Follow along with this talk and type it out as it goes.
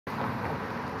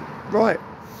Right,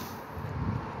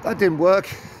 that didn't work.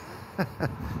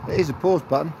 It is a pause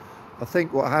button. I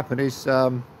think what happened is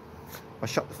I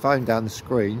shut the phone down the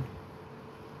screen.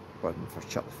 Well, I don't know if I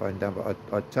shut the phone down, but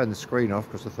I turned the screen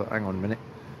off because I thought, hang on a minute,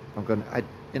 I'm going to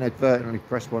inadvertently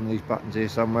press one of these buttons here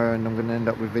somewhere and I'm going to end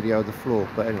up with video of the floor.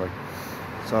 But anyway,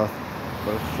 so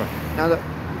well, let's try. Now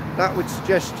that would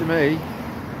suggest to me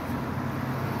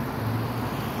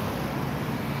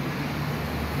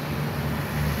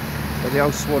that the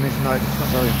old Swan is no, it's not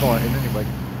very inviting anyway.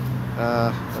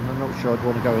 And I'm not sure I'd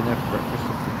want to go in there for breakfast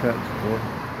if the curtains are drawn. I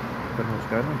don't know what's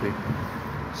going on, do you?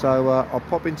 So I'll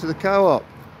pop into the co-op.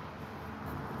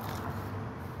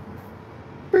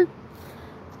 Boop.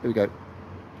 Here we go.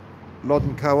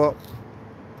 Loddon co-op.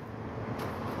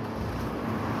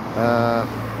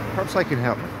 Perhaps they can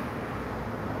help me.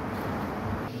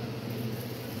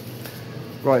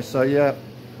 Right, so yeah,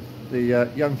 the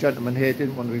young gentleman here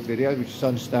didn't want to be videoed, which is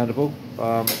understandable.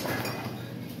 My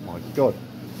God,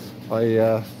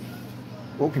 I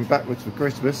walking backwards for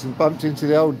Christmas and bumped into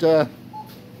the old. No,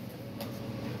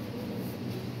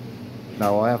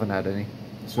 I haven't had any.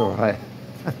 It's all right.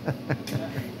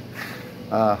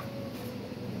 I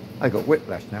got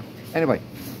whiplash now. Anyway,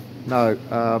 no.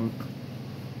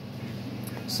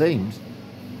 Seems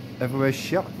everywhere's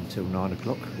shut until 9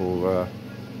 o'clock, or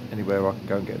anywhere I can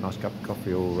go and get a nice cup of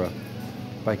coffee or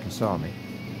bacon salami.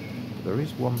 But there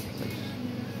is one place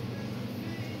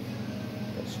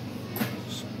that's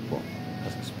well,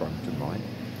 hasn't sprung to mind,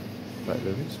 but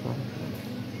there is one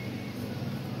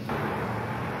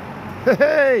place.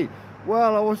 Hey!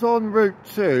 Well, I was en route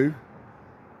to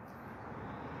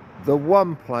the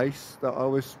one place that I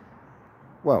was,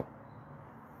 well,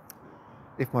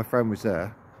 if my friend was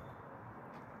there,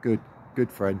 good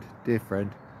friend, dear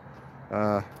friend,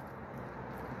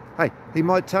 hey, he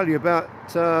might tell you about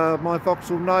my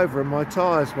Vauxhall Nova and my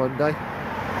tyres one day.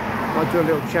 Might do a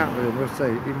little chat with him, we'll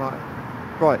see. He might.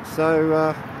 Right,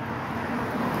 so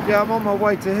yeah, I'm on my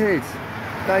way to his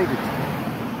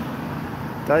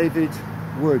David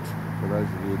Wood, for those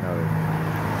of you who know him.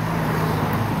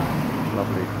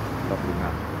 Lovely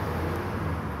man,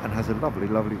 and has a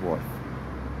lovely wife.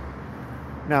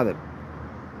 Now then,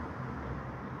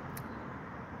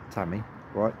 Tammy,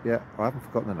 right? Yeah, I haven't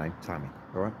forgotten the name, Tammy.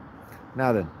 All right.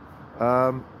 Now then,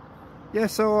 yeah.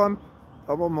 So I'm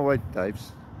on my way to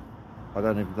Dave's. I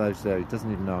don't even know he's there. He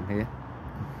doesn't even know I'm here.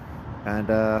 And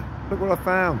look what I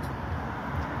found.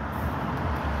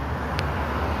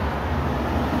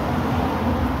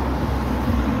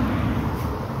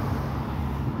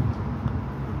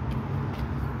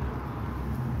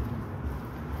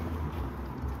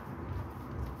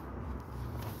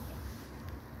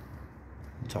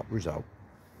 Top result.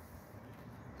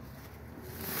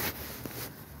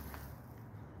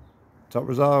 Top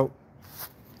result.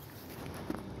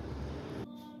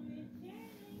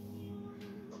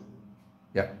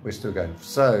 Yeah, we're still going.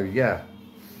 So yeah,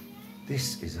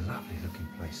 this is a lovely looking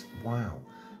place. Wow.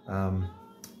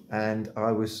 And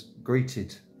I was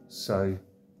greeted so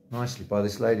nicely by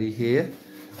this lady here.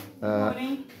 Good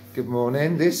morning. Good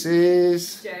morning. This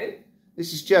is Joe.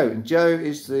 This is Joe, and Joe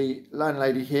is the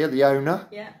landlady here, the owner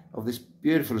of this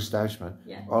beautiful establishment.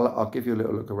 Yeah. I'll give you a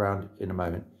little look around in a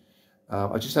moment.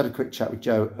 I just had a quick chat with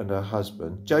Joe and her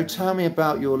husband. Joe, tell me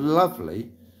about your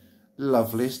lovely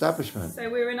establishment. So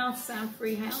we're an artisan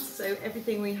free house, so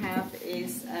everything we have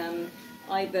is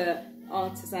either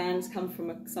artisans, come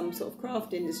from some sort of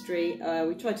craft industry.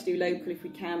 We try to do local if we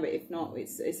can, but if not,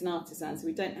 it's an artisan, so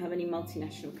we don't have any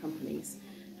multinational companies.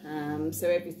 So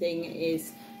everything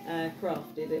is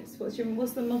crafted.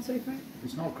 What's the motto for it? If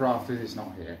it's not crafted, it's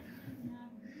not here.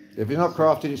 If it's not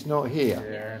crafted, it's not here.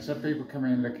 Yeah, so people come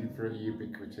in looking for a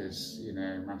ubiquitous,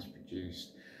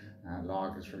 mass-produced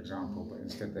lagers, for example, but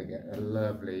instead they get a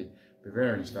lovely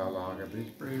Bavarian-style lager, but it's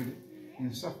brewed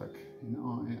in Suffolk, in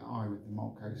Eye with the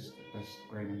malt coast, the best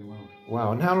grain in the world.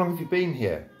 Wow, and how long have you been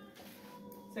here?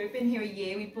 So we've been here a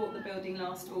year. We bought the building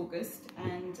last August,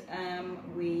 and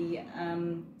we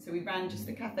ran just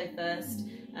the cafe first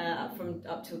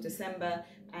up till December,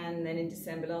 and then in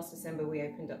last December, we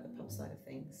opened up the pub side of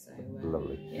things. So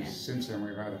lovely. Yeah. Since then,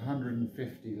 we've had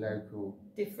 150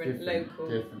 different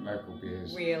local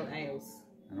beers, real ales,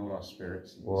 and all our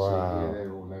spirits. You can wow. see here,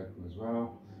 they're all local as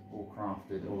well, all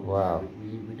crafted. Wow.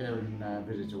 We go and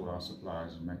visit all our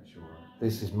suppliers and make sure.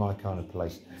 This is my kind of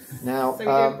place. Now,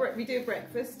 so we do a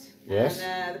breakfast. Yes.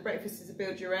 And the breakfast is a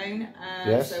build your own.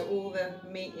 Yes. So all the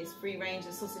meat is free range,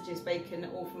 the sausages, bacon,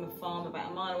 all from a farm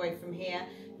about a mile away from here,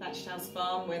 Thatched House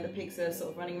Farm, where the pigs are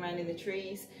sort of running around in the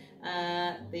trees.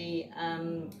 The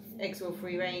eggs are all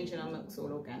free range, and our milk's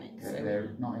all organic. So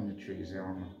they're not in the trees; they're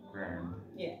on ground.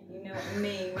 Yeah, you know what I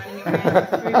mean, running around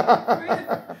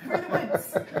through the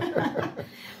woods.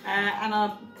 And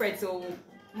our bread's all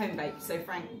home baked, so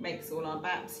Frank makes all our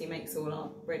baps, he makes all our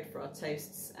bread for our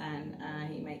toasts, and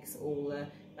he makes all the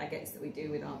baguettes that we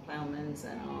do with our ploughmans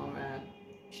and our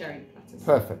sharing platters.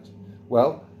 Perfect.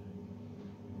 Well,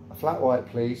 a flat white,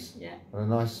 please, yeah, and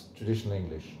a nice traditional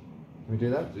English. Can we do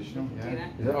that? Traditional, yeah. do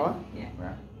that. Is that all right? Yeah.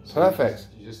 Right. So Perfect.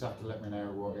 You just have to let me know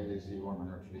what it is you want on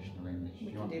your traditional English. We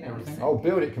You can want do that everything? also. Oh,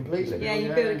 build it completely. Yeah, you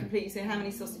Yeah. build it completely. So how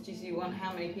many sausages you want,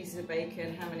 how many pieces of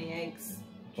bacon, how many eggs,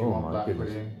 Do you Oh want my black goodness.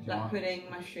 pudding? Do you black want- pudding,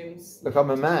 mushrooms. Look, I'm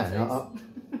a man. potatoes.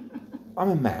 I'm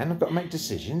a man. I've got to make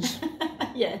decisions.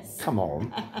 Yes. Come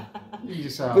on. You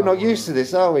just say, We're not "Oh, used to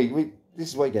this, are we? This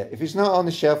is what you get. If it's not on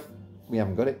the shelf, we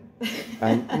haven't got it.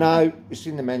 And no, it's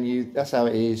in the menu. That's how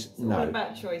it is. It's all No.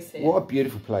 about choice here. What a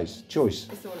beautiful place. Choice.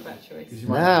 It's all about choice. 'Cause you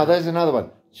might- Now, there's another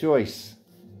one. Choice.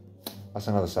 That's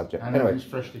another subject. And Anyway, it's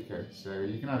freshly cooked, so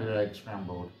you can have your eggs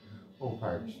scrambled, or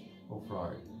poached, or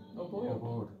fried, Or or boiled.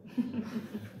 boiled.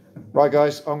 right,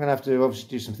 guys, I'm going to have to obviously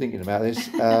do some thinking about this.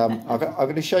 I'm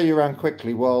going to show you around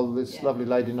quickly while this Yeah. lovely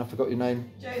lady, and I forgot your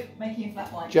name, Joe making a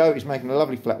flat white. Joe, is making a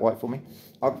lovely flat white for me.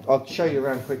 I'll show you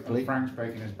around quickly. Frank's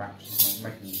baking his baps. He's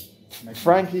not making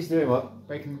Frankie's doing what?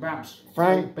 baking the baps.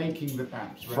 Frank- baking the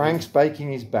baps. Right? Frank's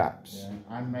baking his baps. Yeah,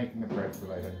 I'm making the bread for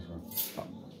later as well.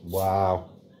 Wow,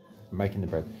 making the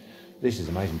bread. This is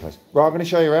an amazing place. Right, I'm going to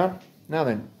show you around. Now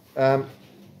then,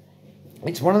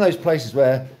 it's one of those places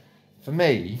where, for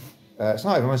me, it's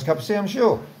not everyone's cup of tea, I'm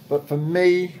sure, but for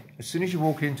me, as soon as you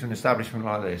walk into an establishment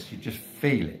like this, you just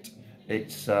feel it.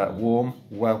 It's warm,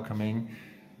 welcoming,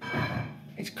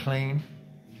 it's clean,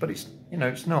 but it's, you know,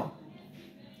 it's not,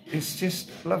 it's just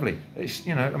lovely. It's,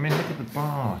 you know, I mean, look at the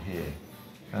bar here,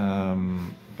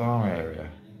 bar area.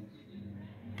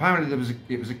 Apparently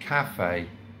it was a cafe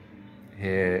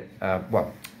here,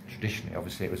 well, traditionally,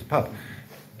 obviously it was a pub.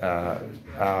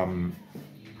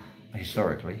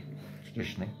 Historically,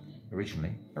 traditionally,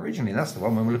 originally, that's the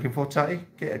one when we're looking for, Tutty.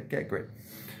 Get a grip.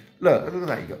 Look at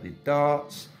that, you've got the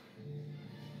darts.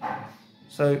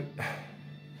 So,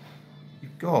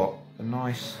 you've got a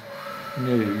nice,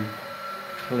 new,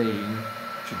 clean,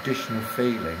 traditional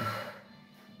feeling.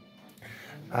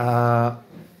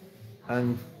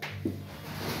 And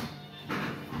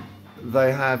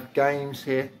they have games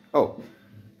here. Oh,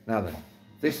 now then,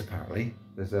 this apparently,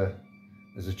 there's a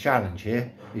challenge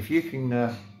here. If you can,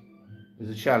 there's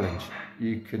a challenge.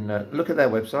 You can look at their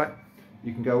website.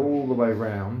 You can go all the way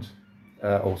around. You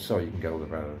can go all the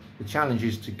way around. The challenge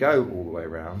is to go all the way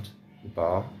around the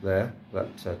bar there,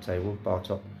 that table, bar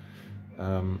top,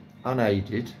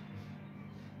 unaided,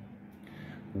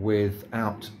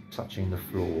 without touching the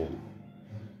floor.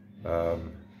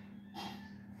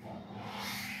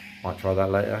 Might try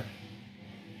that later.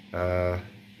 I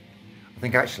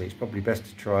think actually it's probably best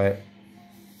to try it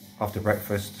after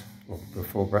breakfast or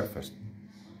before breakfast.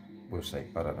 We'll see,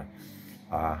 I don't know.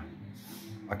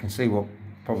 I can see what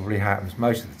probably happens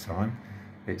most of the time.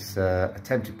 It's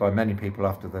attempted by many people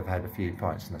after they've had a few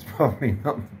pints, and that's probably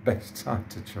not the best time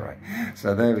to try.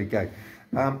 So there we go.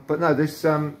 But no,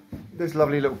 there's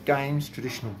lovely little games,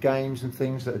 traditional games and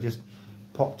things that are just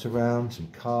popped around, some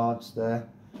cards there.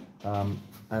 And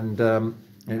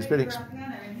it's been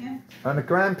and a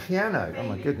grand piano. Oh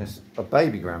my goodness, a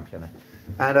baby grand piano.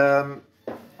 And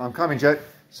I'm coming, Joe.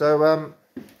 So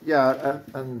yeah,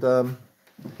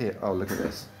 here. Oh, look at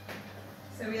this.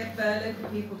 So we have local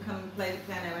people come and play the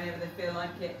piano whenever they feel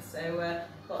like it. So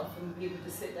quite often people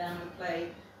just sit down and play.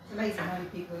 It's amazing how many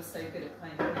people are so good at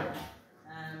playing the piano.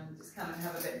 Just come and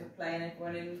have a bit of a play, and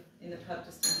everyone in the pub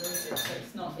just enjoys it. So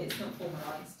it's not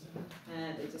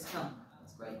formalised. They just come.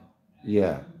 That's great.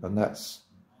 Yeah, and that's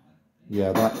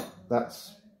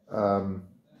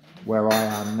where I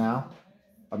am now.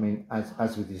 I mean,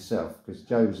 as with yourself, because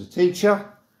Joe was a teacher,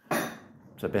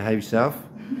 so behave yourself.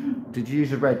 Did you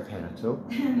use a red pen at all?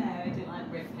 No, I didn't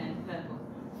like red pen. Purple.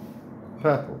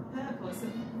 Purple. Purple. So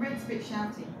red's a bit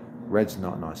shouty. Red's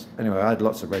not nice. Anyway, I had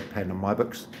lots of red pen on my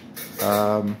books.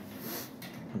 I'm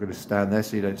going to stand there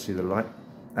so you don't see the light.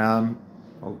 I'll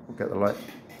get the light.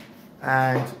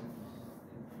 And I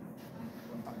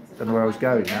don't know where I was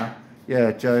going now.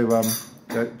 Yeah, Joe was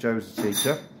a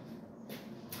teacher.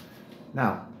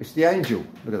 Now, it's the angel.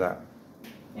 Look at that.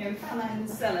 Yeah, we found that in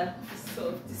the cellar. Just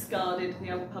sort of discarded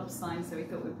the old pub sign, so we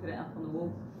thought we'd put it up on the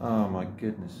wall. Oh my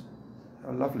goodness.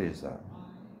 How lovely is that?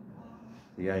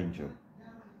 The angel.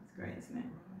 It's great, isn't it?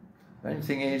 The only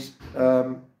thing is,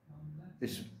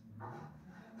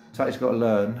 Tutty's got to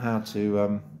learn how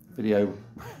to video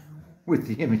with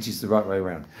the images the right way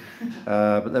around.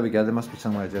 But there we go, there must be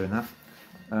some way of doing that.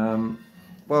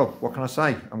 well, what can I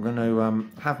say? I'm going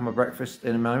to have my breakfast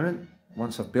in a moment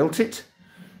once I've built it.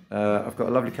 I've got a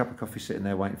lovely cup of coffee sitting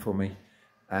there waiting for me,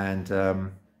 and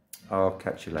I'll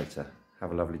catch you later.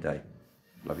 Have a lovely day.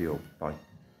 Love you all. Bye.